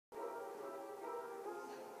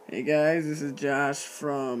Hey guys, this is Josh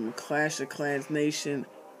from Clash of Clans Nation,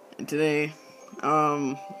 and today,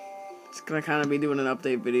 it's gonna kind of be doing an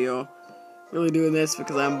update video. Really doing this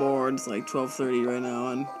because I'm bored. It's like 12:30 right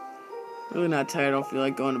now, and really not tired. I don't feel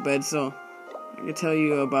like going to bed, so I can tell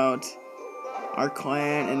you about our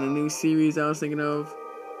clan and the new series I was thinking of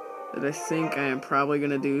that I think I am probably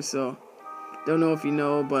gonna do. So, don't know if you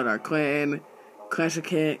know, but our clan, Clash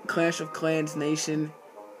of Clans Nation,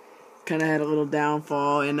 kind of had a little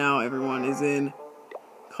downfall, and now everyone is in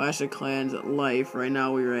Clash of Clans Life. Right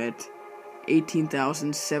now we're at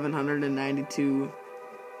 18,792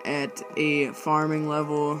 at a farming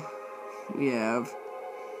level. We have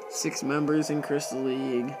 6 members in Crystal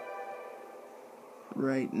League.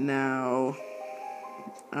 Right now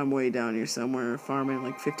I'm way down here somewhere, farming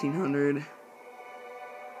like 1,500,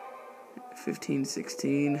 15,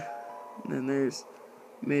 16, and then there's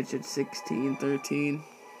Mitch at 16, 13.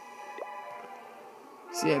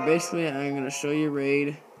 So yeah, basically I'm going to show you a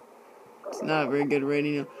raid. It's not a very good raid,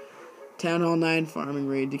 you know. Town Hall 9 farming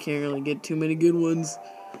raid. You can't really get too many good ones.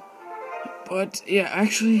 But yeah,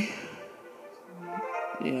 actually,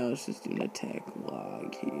 yeah, let's just do an attack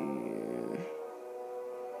log here.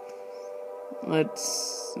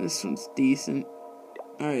 This one's decent.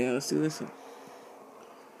 Alright, yeah, let's do this one.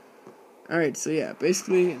 Alright, so yeah,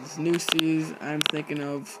 basically this new series I'm thinking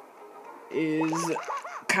of is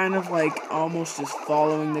kind of like almost just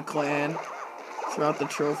following the clan throughout the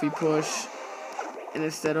trophy push, and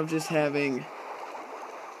instead of just having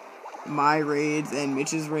my raids and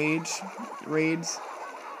Mitch's raids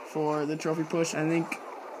for the trophy push, I think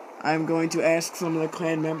I'm going to ask some of the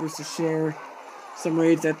clan members to share some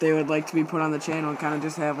raids that they would like to be put on the channel, and kind of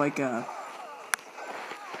just have like a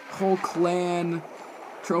whole clan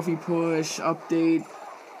trophy push update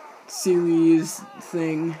series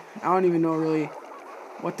thing. I don't even know really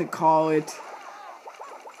what to call it.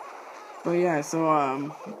 But yeah, so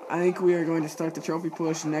I think we are going to start the trophy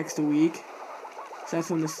push next week. So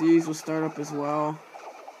that's when the series will start up as well.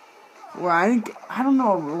 Well, I don't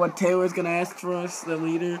know what Taylor's gonna ask for us, the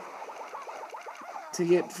leader, to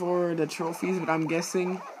get for the trophies, but I'm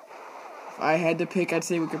guessing if I had to pick, I'd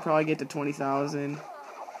say we could probably get to 20,000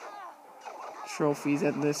 trophies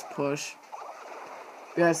at this push.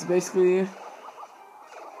 But yeah, so basically, I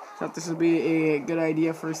thought this would be a good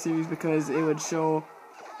idea for a series because it would show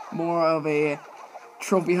more of a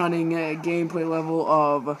trophy hunting gameplay level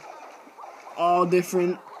of all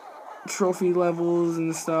different trophy levels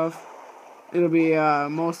and stuff. It'll be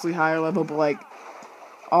mostly higher level, but like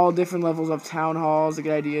all different levels of town halls to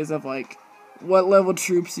get ideas of like what level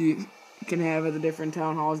troops you can have at the different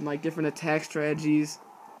town halls and like different attack strategies,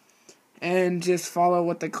 and just follow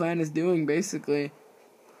what the clan is doing basically.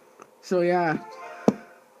 So yeah,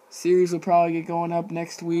 series will probably get going up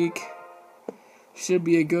next week. Should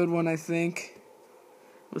be a good one, I think.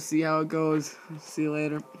 We'll see how it goes. See you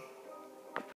later.